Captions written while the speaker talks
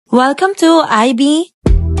Welcome to IB.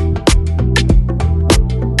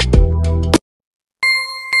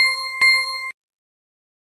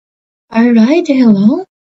 Alright, hello.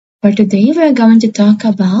 For today, we're going to talk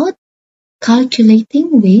about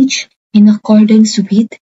calculating wage in accordance with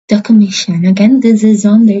the commission. Again, this is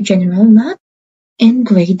under general math in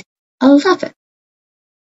grade 11.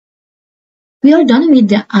 We are done with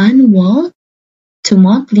the annual to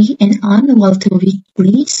monthly and annual to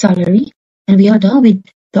weekly salary, and we are done with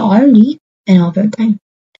the hourly and overtime.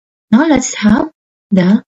 Now let's have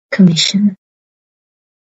the commission.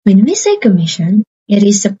 When we say commission, it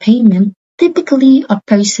is a payment, typically a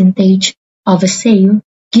percentage of a sale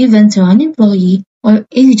given to an employee or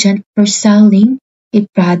agent for selling a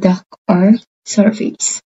product or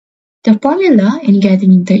service. The formula in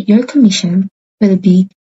getting your commission will be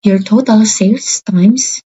your total sales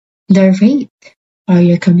times the rate or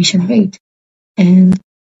your commission rate. And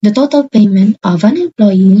the total payment of an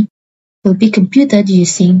employee will be computed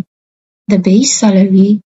using the base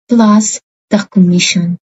salary plus the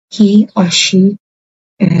commission he or she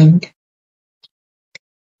earned.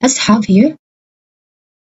 Let's have here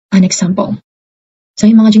an example. So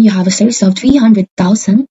imagine you have a sales of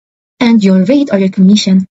 300,000 and your rate or your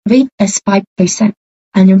commission rate is 5%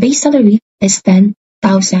 and your base salary is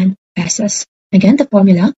 10,000 pesos. Again, the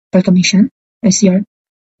formula for commission is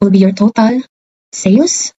will be your total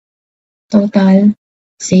sales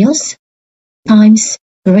times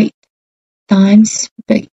rate.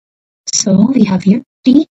 So we have here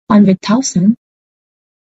 300,000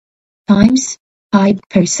 times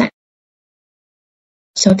 5%.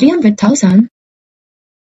 So 300,000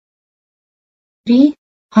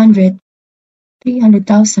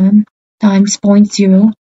 times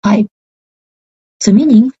 0.05. So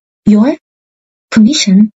meaning your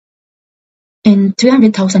commission in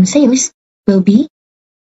 300,000 sales will be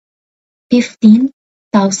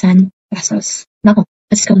 15,000 pesos. Now,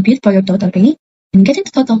 let's compute for your total pay. In getting the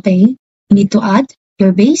total pay, you need to add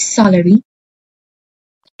your base salary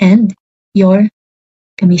and your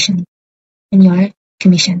commission.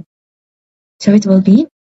 So it will be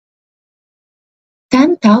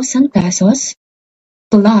 10,000 pesos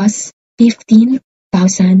plus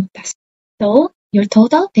 15,000 pesos. So your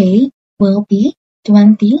total pay will be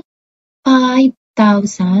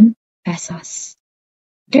 25,000 pesos.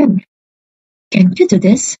 Then, can you do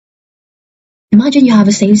this? Imagine you have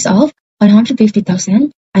a sales of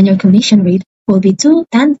 150,000 and your commission rate will be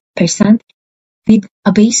 10% with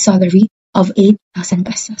a base salary of 8,000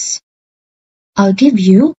 pesos. I'll give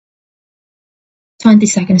you 20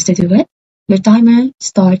 seconds to do it. Your timer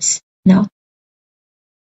starts now.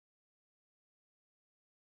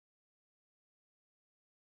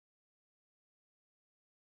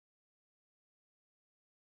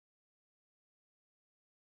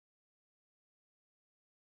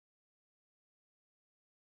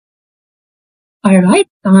 Alright,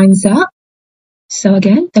 time's up. So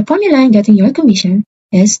again, the formula in getting your commission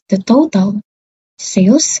is the total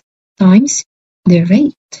sales times the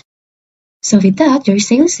rate. So with that, your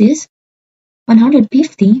sales is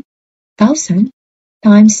 150,000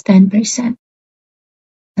 times 10%.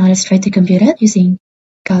 Now let's try to compute it using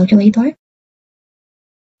calculator.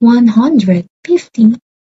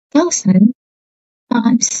 150,000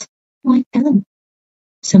 times 0.10.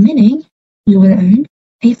 So meaning you will earn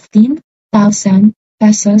 15,000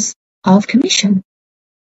 pesos of commission.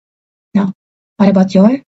 Now, what about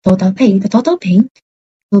your total pay? The total pay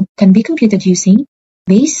can be computed using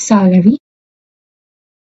base salary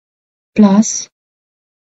plus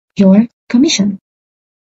your commission.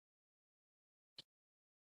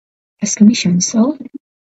 As commission, so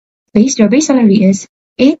your base salary is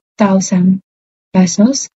 8,000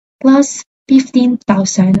 pesos plus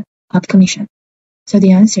 15,000 of commission. So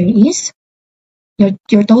the answer is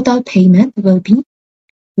your total payment will be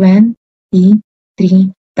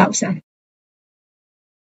 23,000.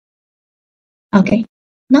 Okay,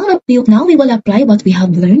 now we will apply what we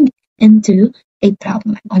have learned into a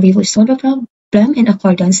problem, or we will solve a problem in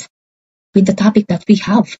accordance with the topic that we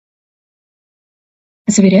have.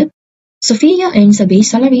 Let's read it. Sophia earns a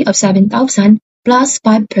base salary of 7,000 plus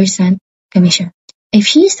 5% commission. If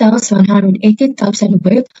she sells 180,000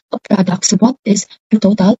 worth of products, what is her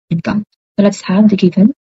total income? So let's have the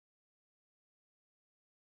given.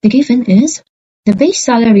 The given is the base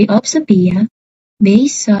salary of Sophia.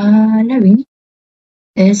 Base salary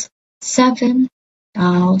is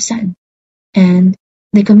 7,000 and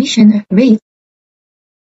the commission rate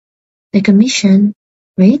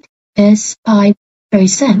is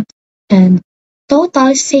 5% and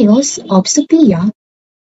total sales of Sophia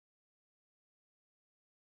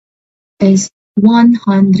is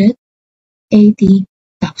 180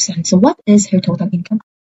 70,000. So what is her total income?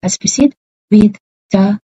 Let's proceed with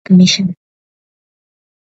the commission.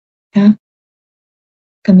 The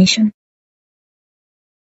commission.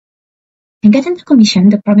 And getting the commission,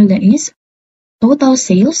 the formula is total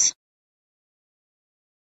sales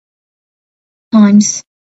times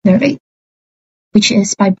the rate, which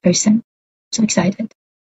is 5%. So excited.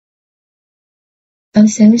 Total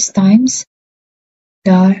sales times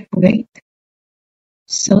the rate.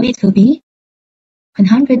 So it will be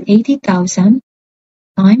 180,000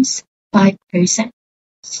 times 5%.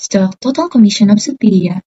 The total commission of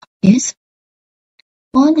Sophia is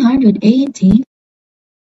 180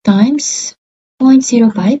 times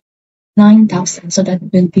 0.05, 9,000. So that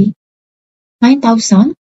will be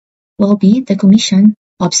 9,000 will be the commission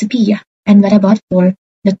of Sophia. And what about for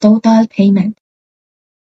the total payment?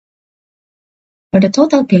 For the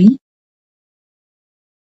total pay,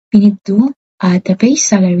 we need to add the base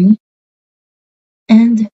salary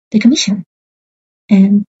and the commission.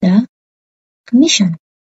 And the commission.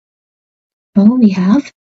 So we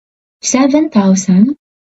have 7,000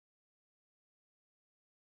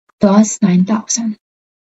 plus 9,000.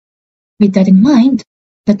 With that in mind,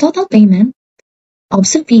 the total payment of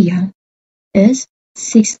Sophia is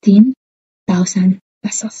 16,000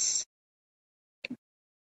 pesos.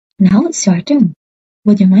 Now it's your turn.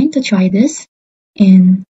 Would you mind to try this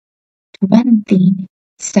in 20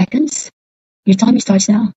 seconds? Your timer starts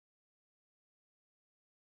now.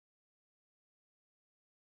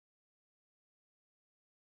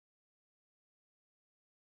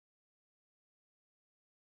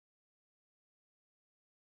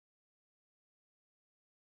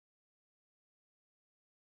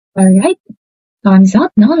 Alright, time's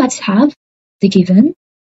up. Now let's have the given.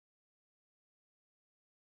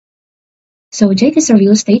 So Jake is a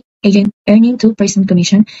real estate agent earning 2%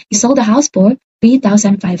 commission. He sold a house for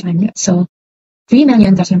 3,500. So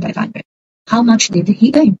 3,500,000. How much did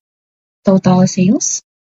he earn? Total sales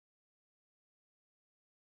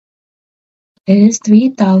is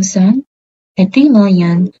 3,000 and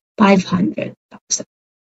 3,500,000.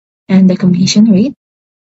 And the commission rate,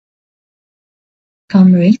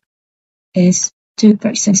 is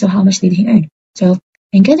 2%. So how much did he earn? So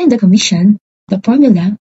in getting the commission, the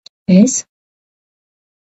formula is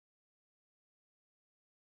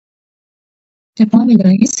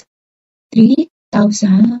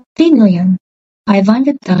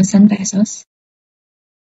 3,500,000 pesos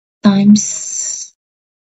times,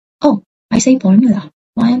 I say formula.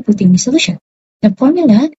 Why I'm putting the solution? The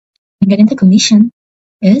formula in getting the commission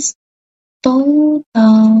is total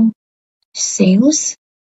sales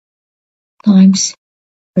times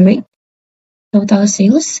rate. Total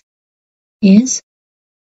sales is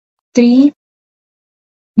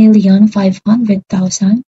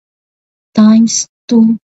 3,500,000 times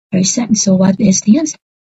 2%. So what is the answer?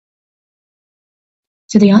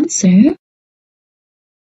 So the answer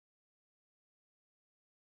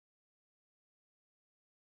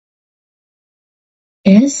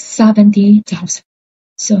is 70,000.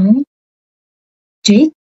 So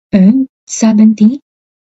Jake earned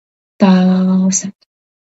 70,000.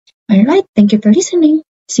 Alright, thank you for listening.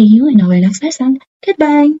 See you in our next lesson.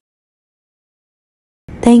 Goodbye.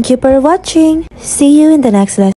 Thank you for watching. See you in the next lesson.